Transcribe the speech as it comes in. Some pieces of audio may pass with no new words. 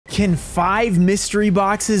Can 5 mystery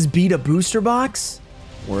boxes beat a booster box?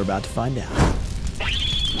 We're about to find out.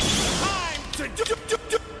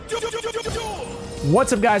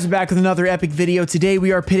 What's up, guys? We're back with another epic video. Today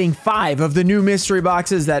we are pitting 5 of the new mystery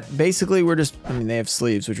boxes that basically were just, I mean, they have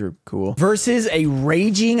sleeves, which are cool, versus a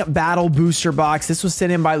Raging Battle booster box. This was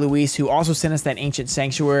sent in by Luis, who also sent us that Ancient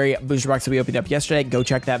Sanctuary booster box that we opened up yesterday. Go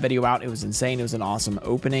check that video out. It was insane. It was an awesome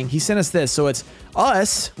opening. He sent us this. So it's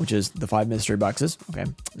us, which is the 5 mystery boxes. Okay,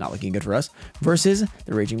 not looking good for us, versus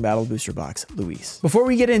the Raging Battle booster box, Luis. Before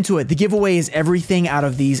we get into it, the giveaway is everything out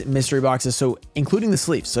of these mystery boxes, so including the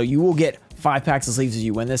sleeves. So you will get 5 packs of sleeves as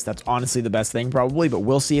you win this. That's honestly the best thing probably, but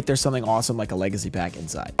we'll see if there's something awesome like a legacy pack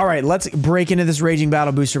inside. All right, let's break into this Raging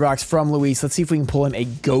Battle booster box from Luis. Let's see if we can pull him a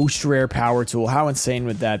ghost rare power tool. How insane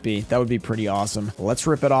would that be? That would be pretty awesome. Let's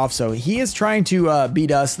rip it off. So he is trying to beat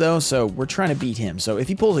us though, so we're trying to beat him. So if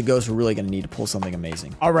he pulls a ghost, we're really going to need to pull something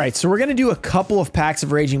amazing. All right, so we're going to do a couple of packs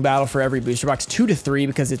of Raging Battle for every booster box, 2 to 3,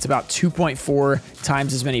 because it's about 2.4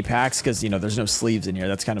 times as many packs, because, you know, there's no sleeves in here.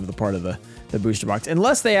 That's kind of the part of the booster box,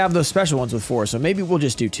 unless they have those special ones with 4. So maybe we'll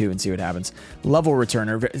just do 2 and see what happens. Level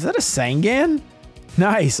returner. Is that a Sangan?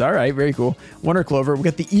 Nice. All right. Very cool. Wonder Clover. We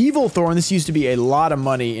got the Evil Thorn. This used to be a lot of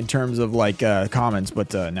money in terms of like commons,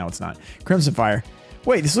 but now it's not. Crimson Fire.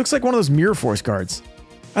 Wait, this looks like one of those Mirror Force cards.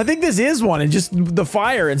 I think this is one, and just the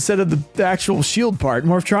fire instead of the actual shield part.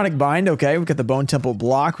 Morphtronic Bind. Okay. We got the Bone Temple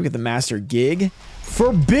Block. We got the Master Gig.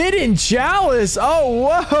 Forbidden Chalice.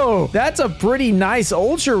 Oh, whoa. That's a pretty nice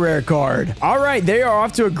ultra rare card. All right, they are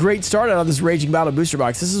off to a great start out of this Raging Battle booster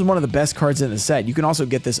box. This is one of the best cards in the set. You can also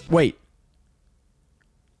get this. Wait.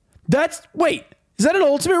 Wait. Is that an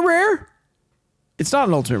ultimate rare? It's not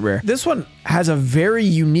an ultimate rare. This one has a very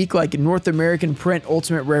unique, like, North American print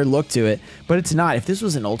ultimate rare look to it, but it's not. If this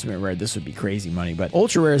was an ultimate rare, this would be crazy money, but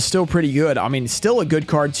ultra rare is still pretty good. I mean, still a good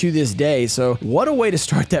card to this day, so what a way to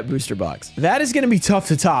start that booster box. That is going to be tough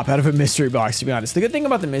to top out of a mystery box, to be honest. The good thing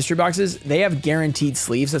about the mystery boxes, they have guaranteed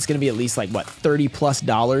sleeves. That's going to be at least, like, what,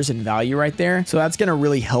 $30+ in value right there, so that's going to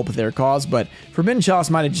really help their cause, but Forbidden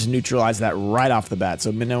Chalice might have just neutralized that right off the bat.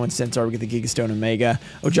 So Minoan Centaur, we get the Gigastone Omega.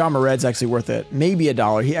 Ojama Red's actually worth it. Maybe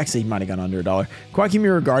 $1. He actually might have gone under $1. Quacky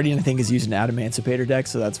Mirror Guardian, I think, is using an Adamancipator deck,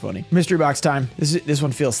 so that's funny. Mystery box time. This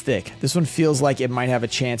one feels thick. This one feels like it might have a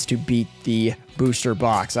chance to beat the booster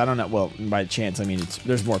box. I don't know. Well, by chance, I mean,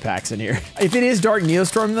 there's more packs in here. If it is Dark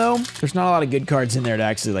Neostorm, though, there's not a lot of good cards in there to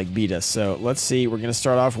actually, like, beat us. So let's see. We're going to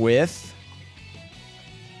start off with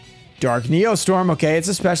Dark Neostorm. Okay, it's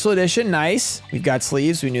a special edition. Nice. We've got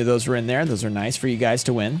sleeves. We knew those were in there. Those are nice for you guys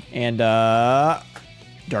to win. And,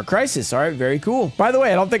 Dark Crisis. All right, very cool. By the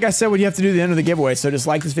way, I don't think I said what you have to do at the end of the giveaway, so just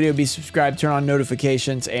like this video, be subscribed, turn on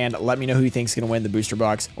notifications, and let me know who you think is going to win the booster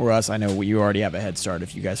box, or us. I know you already have a head start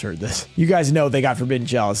if you guys heard this. You guys know they got Forbidden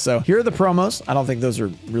Chalice, so here are the promos. I don't think those are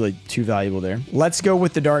really too valuable there. Let's go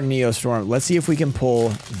with the Dark Neostorm. Let's see if we can pull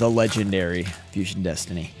the legendary Fusion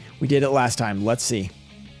Destiny. We did it last time. Let's see.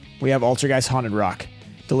 We have Ultrageist Haunted Rock,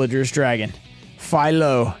 Delidrous Dragon,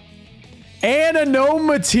 Philo, and a no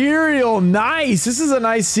material. Nice. This is a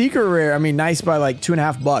nice secret rare. I mean, nice by like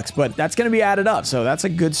 $2.50, but that's going to be added up. So that's a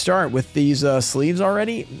good start with these sleeves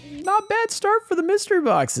already. Not bad start for the mystery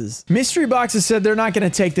boxes. Mystery boxes said they're not going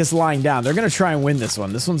to take this lying down. They're going to try and win this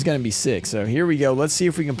one. This one's going to be sick. So here we go. Let's see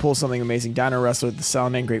if we can pull something amazing. Dino Wrestler, the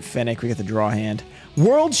Salamand Great Fennec. We got the draw hand.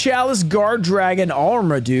 World Chalice, Guard Dragon,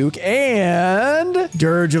 Armaduke, and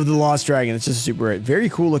Dirge of the Lost Dragon. It's just super rare. Very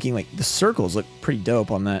cool looking. Like, the circles look pretty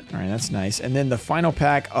dope on that. All right, that's nice. And then the final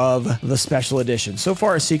pack of the special edition. So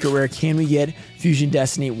far, a secret rare. Can we get Fusion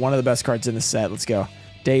Destiny? One of the best cards in the set. Let's go.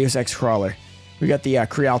 Deus Ex Crawler. We got the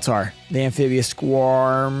Crealtar, the Amphibious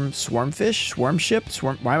Swarmfish?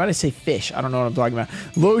 Swarmship? Why would I say fish? I don't know what I'm talking about.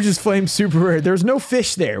 Loge's Flame, super rare. There's no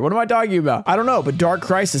fish there. What am I talking about? I don't know, but Dark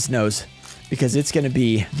Crisis knows, because it's going to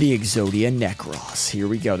be the Exodia Necros. Here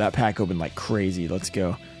we go. That pack opened like crazy. Let's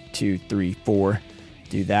go. 2, 3, 4.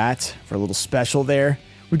 Do that for a little special there.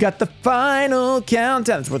 We got the final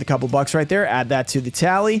countdown. It's worth a couple bucks right there. Add that to the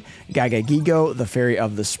tally. Gaga Gigo, the Fairy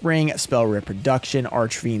of the Spring, Spell Reproduction,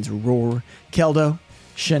 Archfiend's Roar, Keldo,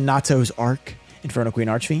 Shinato's Arc, Inferno Queen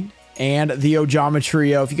Archfiend, and the Ojama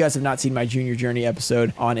Trio. If you guys have not seen my Junior Journey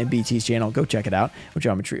episode on MBT's channel, go check it out.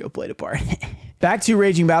 Ojama Trio played a part. Back to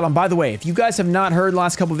Raging Battle. And by the way, if you guys have not heard the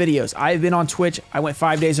last couple videos, I've been on Twitch. I went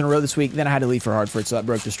 5 days in a row this week. Then I had to leave for Hartford, so that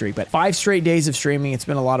broke the streak. But 5 straight days of streaming. It's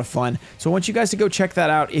been a lot of fun. So I want you guys to go check that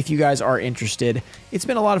out if you guys are interested. It's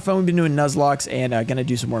been a lot of fun. We've been doing Nuzlocke and going to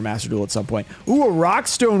do some more Master Duel at some point. Ooh, a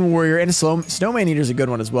Rockstone Warrior and a Snowman Eater is a good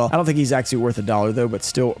one as well. I don't think he's actually worth $1 though, but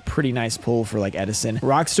still a pretty nice pull for like Edison.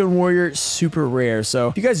 Rockstone Warrior, super rare. So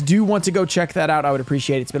if you guys do want to go check that out, I would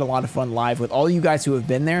appreciate it. It's been a lot of fun live with all you guys who have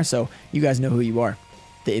been there. So you guys know who you are.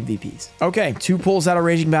 The MVPs. Okay, 2 pulls out of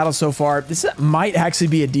Raging Battle so far. This might actually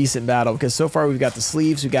be a decent battle because so far we've got the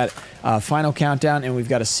sleeves, we've got Final Countdown, and we've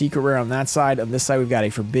got a secret rare on that side. On this side, we've got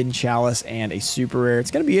a Forbidden Chalice and a super rare.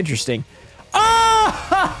 It's going to be interesting.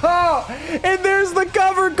 Oh! And there's the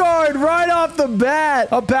cover card right off the bat.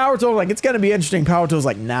 A Power Tool, like, it's going to be interesting. Power Tool's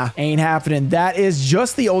like, nah, ain't happening. That is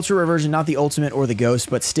just the Ultra Rare version, not the Ultimate or the Ghost,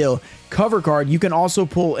 but still, cover card. You can also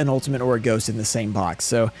pull an Ultimate or a Ghost in the same box.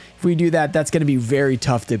 So if we do that, that's going to be very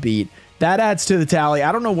tough to beat. That adds to the tally.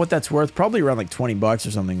 I don't know what that's worth. Probably around like 20 bucks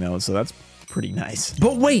or something, though. So that's pretty nice.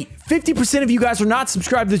 But wait, 50% of you guys are not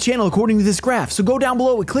subscribed to the channel according to this graph. So go down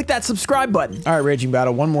below and click that subscribe button. All right, Raging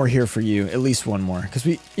Battle, one more here for you. At least one more. Because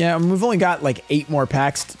we've only got like 8 more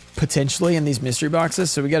packs potentially in these mystery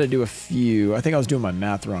boxes. So we got to do a few. I think I was doing my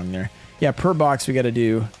math wrong there. Yeah, per box we got to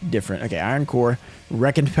do different. Okay, Iron Core,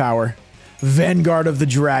 Reckoned Power, Vanguard of the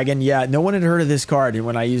Dragon. Yeah, no one had heard of this card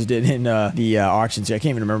when I used it in the auctions. I can't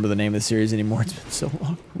even remember the name of the series anymore. It's been so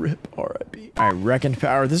long. RIP, RIP. All right, Reckoned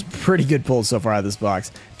Power. This is pretty good pull so far out of this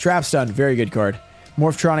box. Trap Stun, very good card.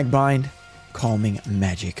 Morphtronic Bind, Calming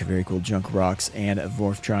Magic, very cool. Junk Rocks, and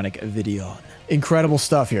Morphtronic Vidion. Incredible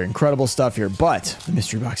stuff here. Incredible stuff here. But the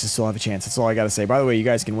mystery boxes still have a chance. That's all I got to say. By the way, you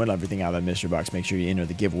guys can win everything out of that mystery box. Make sure you enter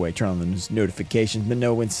the giveaway. Turn on the notifications.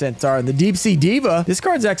 Minoan Centaur and the Deep Sea Diva. This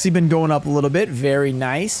card's actually been going up a little bit. Very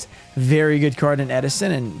nice. Very good card in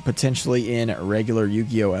Edison and potentially in regular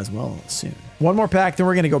Yu-Gi-Oh! As well soon. One more pack, then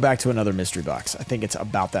we're going to go back to another mystery box. I think it's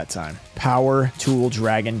about that time. Power, Tool,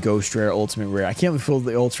 Dragon, Ghost Rare, Ultimate Rare. I can't believe we filled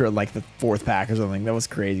the Ultra like the 4th pack or something. That was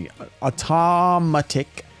crazy.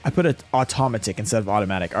 Automatic. I put an automatic instead of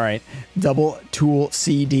automatic. All right. Double Tool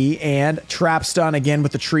CD and Trap Stun again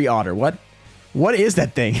with the Tree Otter. What is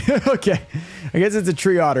that thing? Okay. I guess it's a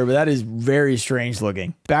Tree Otter, but that is very strange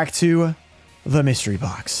looking. Back to the mystery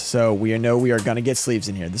box. So we know we are going to get sleeves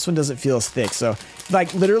in here. This one doesn't feel as thick. So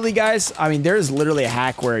like literally guys, I mean, there's literally a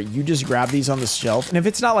hack where you just grab these on the shelf. And if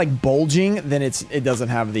it's not like bulging, then it doesn't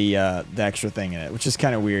have the extra thing in it, which is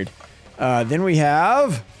kind of weird. Then we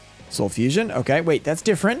have Soul Fusion. Okay, wait, that's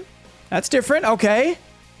different. That's different. Okay.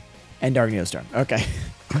 And Dark Neostorm. Okay.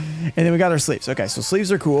 And then we got our sleeves. Okay, so sleeves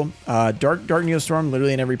are cool. Dark Neostorm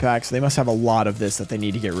literally in every pack, so they must have a lot of this that they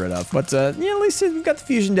need to get rid of. But yeah, at least we've got the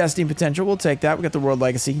Fusion Destiny potential. We'll take that. We got the World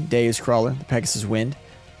Legacy, Deus Crawler, the Pegasus Wind,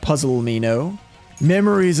 Puzzle Mino,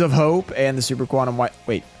 Memories of Hope, and the Super Quantum White.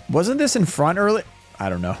 Wait, wasn't this in front early? I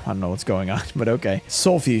don't know. I don't know what's going on, but okay.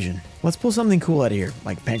 Soul Fusion. Let's pull something cool out of here,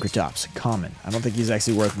 like Pankratops, common. I don't think he's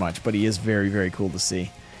actually worth much, but he is very, very cool to see.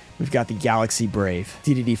 We've got the Galaxy Brave,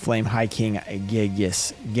 DDD Flame, High King,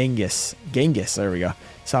 Genghis. There we go.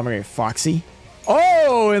 Samurai Foxy.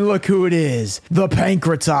 Oh, and look who it is. The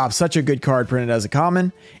Pankratops. Such a good card printed as a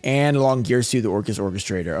common. And along Gears 2, the Orcus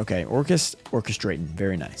Orchestrator. Okay, Orcus Orchestrating.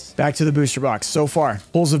 Very nice. Back to the booster box. So far,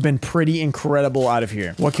 pulls have been pretty incredible out of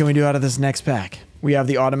here. What can we do out of this next pack? We have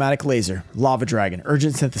the Automatic Laser, Lava Dragon,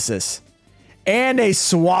 Urgent Synthesis, and a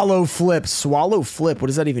Swallow Flip. Swallow Flip, what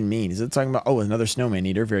does that even mean? Is it talking about, oh, another Snowman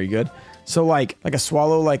Eater, very good. So like a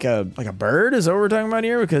swallow, like a bird is that what we're talking about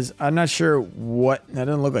here? Because I'm not sure what, that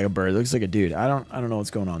doesn't look like a bird, it looks like a dude. I don't know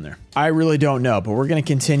what's going on there. I really don't know, but we're going to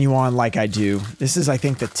continue on like I do. This is, I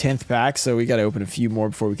think, the 10th pack, so we got to open a few more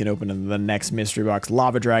before we can open the next mystery box.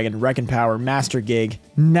 Lava Dragon, Reckoned Power, Master Gig,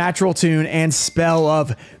 Natural Tune, and Spell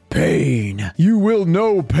of Pain. You will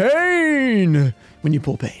know pain when you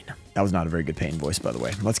pull Pain. That was not a very good Pain voice, by the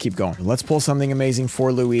way. Let's keep going. Let's pull something amazing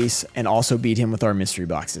for Luis and also beat him with our mystery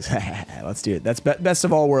boxes. Let's do it. That's best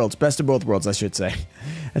of all worlds. Best of both worlds, I should say.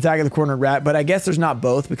 Attack of the Cornered Rat, but I guess there's not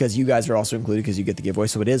both because you guys are also included because you get the giveaway,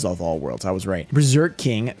 so it is of all worlds. I was right. Berserk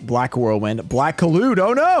King, Black Whirlwind, Black Collude.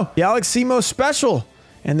 Oh no! The Aleximo Special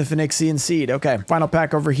and the Phoenixian Seed. Okay, final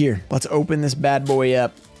pack over here. Let's open this bad boy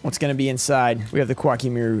up. What's going to be inside? We have the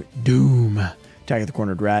Quackimiru Doom, Attack of the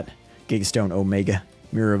Cornered Rat, Gigastone Omega,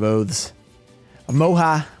 Mirror of Oaths, a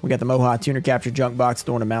Moha. We got the Moha, Tuner Capture, Junk Box,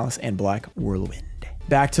 Thorn of Malice, and Black Whirlwind.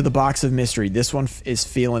 Back to the box of mystery. This one is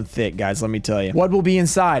feeling thick, guys, let me tell you. What will be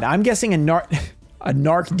inside? I'm guessing a Narc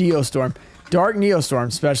Neostorm. Dark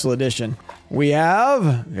Neostorm Special Edition. We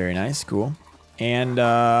have, very nice, cool. And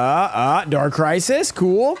Dark Crisis,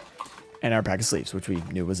 cool. And our pack of sleeves, which we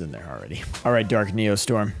knew was in there already. All right, Dark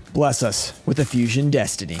Neostorm. Bless us with a Fusion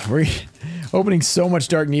Destiny. We're opening so much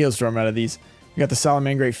Dark Neostorm out of these. We got the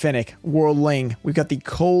Salamangreat Finnick, Worldling. We've got the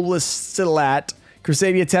Colestilat,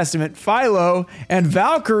 Crusadia Testament, Philo, and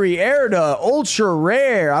Valkyrie Erda, ultra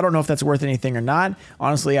rare. I don't know if that's worth anything or not.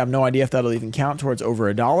 Honestly, I have no idea if that'll even count towards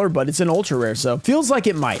over $1, but it's an ultra rare, so feels like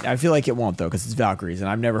it might. I feel like it won't, though, because it's Valkyries,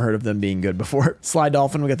 and I've never heard of them being good before. Slide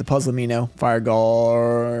Dolphin, we got the Puzzlemino, Fire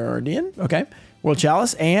Guardian, okay, World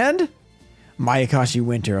Chalice, and Mayakashi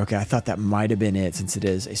Winter. Okay, I thought that might have been it since it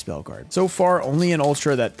is a spell card. So far, only an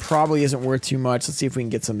ultra that probably isn't worth too much. Let's see if we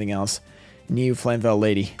can get something else. New Flamevell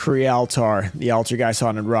Lady, Crealtar, the Altergeist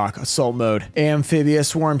Haunted Rock, Assault Mode, Amphibious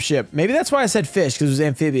Swarm Ship. Maybe that's why I said fish, because it was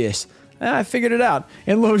amphibious. I figured it out.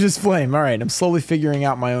 And Loja's Flame. All right, I'm slowly figuring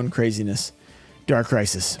out my own craziness. Dark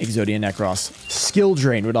Crisis, Exodia Necros. Skill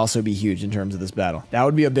Drain would also be huge in terms of this battle. That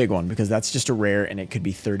would be a big one, because that's just a rare, and it could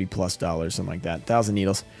be $30+, something like that. 1,000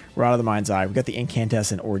 Needles, Rod of the Mind's Eye. We got the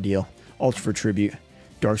Incandescent Ordeal, Ultra for Tribute,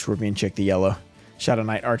 Dark Scorpion Chick the Yellow, Shadow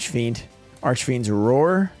Knight Archfiend, Archfiend's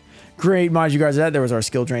Roar. Great Maju Guards that. There was our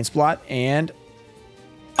Skill Drain Splot. And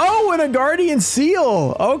oh, and a Guardian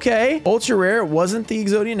Seal. Okay. Ultra rare. It wasn't the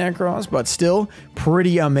Exodia Necros, but still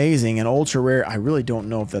pretty amazing. And ultra rare, I really don't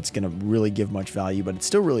know if that's going to really give much value, but it's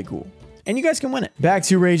still really cool. And you guys can win it. Back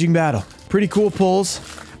to Raging Battle. Pretty cool pulls.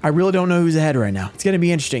 I really don't know who's ahead right now. It's going to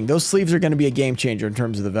be interesting. Those sleeves are going to be a game changer in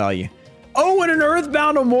terms of the value. Oh, and an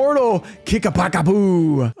Earthbound Immortal.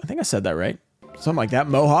 Kickapakaboo. I think I said that right. Something like that.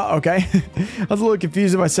 Moha. Okay. I was a little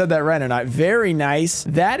confused if I said that right or not. Very nice.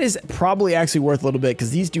 That is probably actually worth a little bit because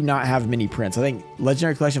these do not have mini prints. I think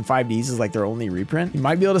Legendary Collection 5Ds is like their only reprint. You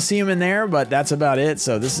might be able to see them in there, but that's about it.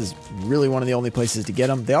 So this is really one of the only places to get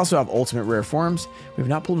them. They also have ultimate rare forms. We have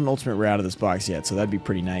not pulled an ultimate rare out of this box yet, so that'd be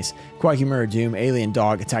pretty nice. Quackymura Doom, Alien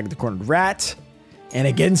Dog, Attack of the Cornered Rat, and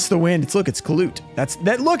Against the Wind. It's, look, it's Kalut.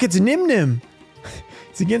 Look, it's Nim Nim.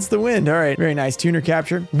 It's Against the Wind. All right. Very nice. Tuner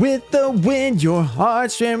capture. With the wind, your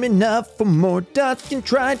heart's ramming up for more dust can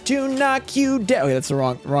try to knock you down. Wait, that's the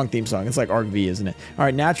wrong theme song. It's like Arc V, isn't it? All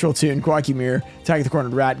right. Natural Tune. Quackymura. Attack of the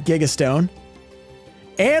Cornered Rat. Gigastone.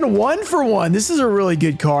 And 1 for 1. This is a really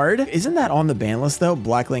good card. Isn't that on the ban list, though?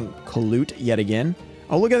 Blacklink Kalut yet again.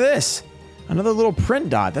 Oh, look at this. Another little print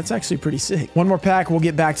dot. That's actually pretty sick. One more pack. We'll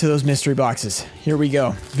get back to those mystery boxes. Here we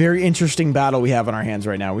go. Very interesting battle we have on our hands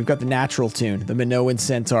right now. We've got the Natural Tune, the Minoan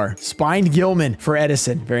Centaur, Spined Gilman for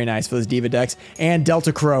Edison. Very nice for those Diva decks. And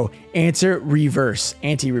Delta Crow, Anti-Reverse,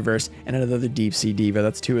 and another Deep Sea Diva.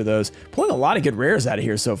 That's 2 of those. Pulling a lot of good rares out of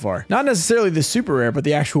here so far. Not necessarily the super rare, but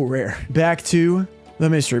the actual rare. Back to the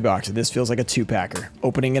mystery box. This feels like a 2-packer.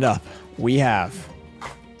 Opening it up, we have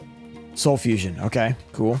Soul Fusion. Okay,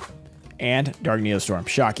 cool. And Dark Neostorm.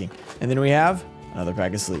 Shocking. And then we have another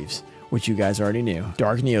pack of sleeves, which you guys already knew.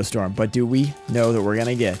 Dark Neostorm. But do we know that we're going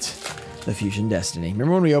to get the Fusion Destiny?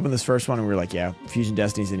 Remember when we opened this first one and we were like, yeah, Fusion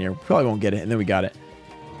Destiny's in here. We probably won't get it. And then we got it.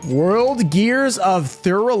 World Gears of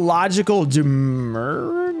Thurological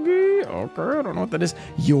Demergy. Okay, I don't know what that is.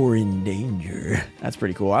 You're in danger. That's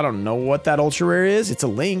pretty cool. I don't know what that ultra rare is. It's a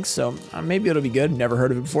Link, so maybe it'll be good. Never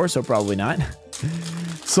heard of it before, so probably not.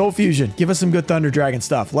 Soul Fusion. Give us some good Thunder Dragon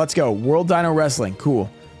stuff. Let's go. World Dino Wrestling. Cool.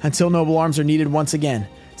 Until Noble Arms are needed once again.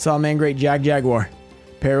 Salamangreat Jaguar.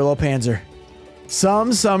 Parallel Panzer.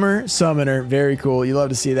 Some Summer Summoner. Very cool. You love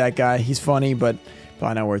to see that guy. He's funny, but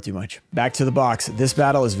probably not worth too much. Back to the box. This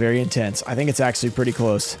battle is very intense. I think it's actually pretty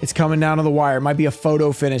close. It's coming down to the wire. It might be a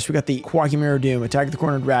photo finish. We got the Quackymura Doom, Attack of the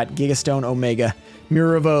Cornered Rat, Gigastone Omega,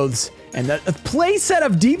 Mirror of Oaths, and a playset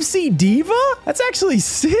of Deep Sea Diva? That's actually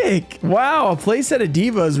sick. Wow, a playset of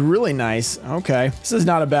Diva is really nice. Okay, this is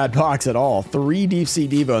not a bad box at all. 3 Deep Sea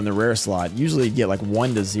Diva in the rare slot. Usually you get like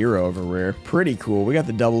 1 to 0 of a rare. Pretty cool. We got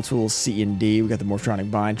the Double Tools C and D. We got the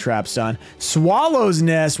Morptronic Bind, Trapstun, Swallow's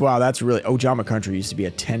Nest. Wow, that's really... Ojama Country used to be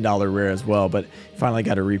a $10 rare as well, but finally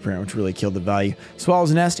got a reprint, which really killed the value.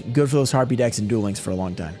 Swallow's Nest, good for those Harpy decks and Duel Links for a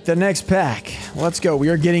long time. The next pack. Let's go. We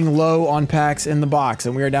are getting low on packs in the box,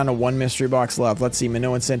 and we are down to 1 mystery box left. Let's see.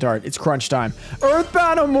 Minoan Centaur. It's crunch time.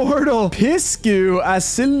 Earthbound Immortal. Piscu.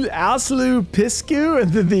 Aslu Piscu.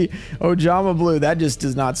 And then the Ojama Blue. That just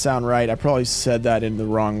does not sound right. I probably said that in the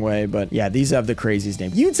wrong way, but yeah, these have the craziest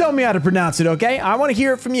name. You tell me how to pronounce it, okay? I want to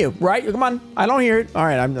hear it from you, right? Come on. I don't hear it. All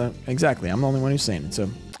right. Exactly. I'm the only one who's saying it, so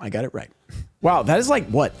I got it right. Wow, that is like,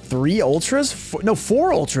 what, 3 ultras?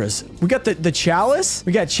 4 ultras. We got the Chalice.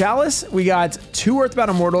 We got Chalice. We got 2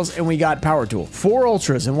 Earthbound Immortals, and we got Power Tool. 4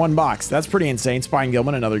 ultras in 1 box. That's pretty insane. Spine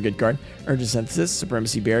Gilman, another good card. Urgent Synthesis,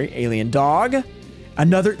 Supremacy Berry, Alien Dog,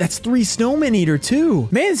 Another, that's 3 Snowman Eater too.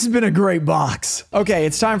 Man, this has been a great box. Okay,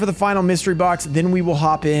 it's time for the final mystery box. Then we will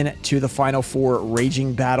hop in to the final 4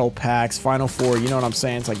 Raging Battle packs. Final 4, you know what I'm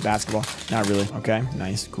saying? It's like basketball. Not really. Okay,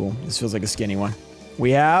 nice, cool. This feels like a skinny one. We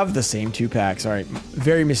have the same 2 packs. All right,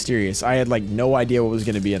 very mysterious. I had like no idea what was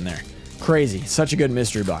going to be in there. Crazy. Such a good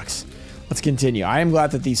mystery box. Let's continue. I am glad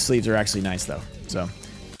that these sleeves are actually nice though. So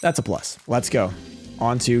that's a plus. Let's go.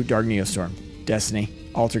 On to Dark Neostorm, Destiny,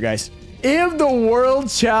 Altergeist. If the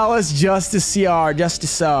World Chalice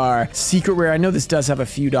Justicar, secret rare. I know this does have a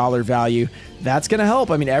few dollar value. That's going to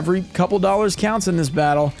help. I mean, every couple dollars counts in this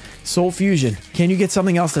battle. Soul Fusion. Can you get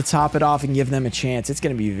something else to top it off and give them a chance? It's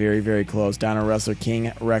going to be very, very close. Dino Wrestler,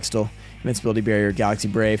 King Rextal, Invincibility Barrier, Galaxy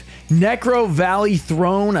Brave, Necro Valley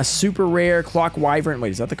Throne, a super rare Clock Wyvern.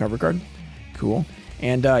 Wait, is that the cover card? Cool.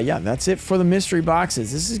 And yeah, that's it for the mystery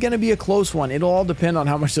boxes. This is going to be a close one. It'll all depend on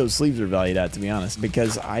how much those sleeves are valued at, to be honest,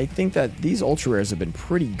 because I think that these ultra rares have been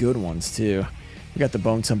pretty good ones too. We got the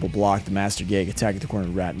Bone Temple Block, the Master Gig, Attack at the Corner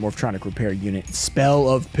Rat, Morphtronic Repair Unit, Spell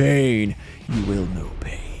of Pain. You will know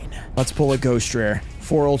pain. Let's pull a Ghost Rare.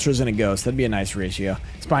 4 Ultras and a Ghost. That'd be a nice ratio.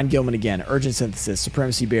 Spine Gilman again. Urgent Synthesis,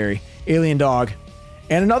 Supremacy Berry, Alien Dog,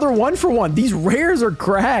 and another 1-for-1. These rares are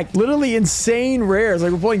cracked. Literally insane rares.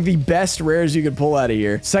 Like, we're pulling the best rares you could pull out of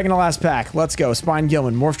here. Second to last pack. Let's go. Spine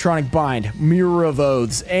Gilman, Morphtronic Bind, Mirror of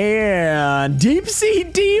Oaths, and Deep Sea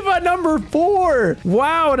Diva number 4.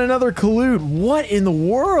 Wow, and another Collude. What in the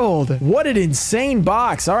world? What an insane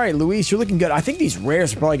box. All right, Luis, you're looking good. I think these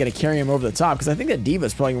rares are probably going to carry him over the top because I think that Diva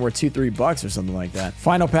is probably worth $2-3 or something like that.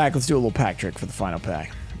 Final pack. Let's do a little pack trick for the final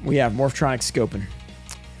pack. We have Morphtronic Scopin,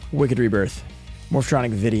 Wicked Rebirth,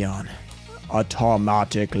 Morphtronic Videon,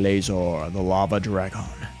 Automatic Laser, the Lava Dragon,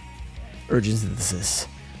 Urgent Synthesis,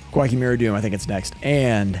 Quacky Mirror Doom, I think it's next,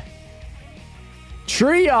 and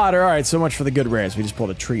Tree Otter. All right, so much for the good rares. We just pulled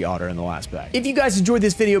a Tree Otter in the last pack. If you guys enjoyed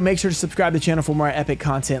this video, make sure to subscribe to the channel for more epic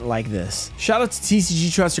content like this. Shout out to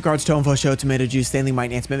TCG, Trusted Cards, Tonefo Show, Tomato Juice, Stanley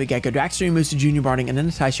Mike, Nance, Mimic Gecko, Draxter, Moose, Junior Barding, and then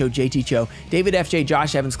the Tai Show, JT Cho, David FJ,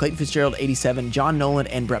 Josh Evans, Clayton Fitzgerald, 87, John Nolan,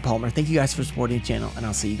 and Brett Palmer. Thank you guys for supporting the channel, and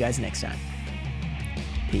I'll see you guys next time.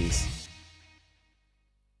 Peace.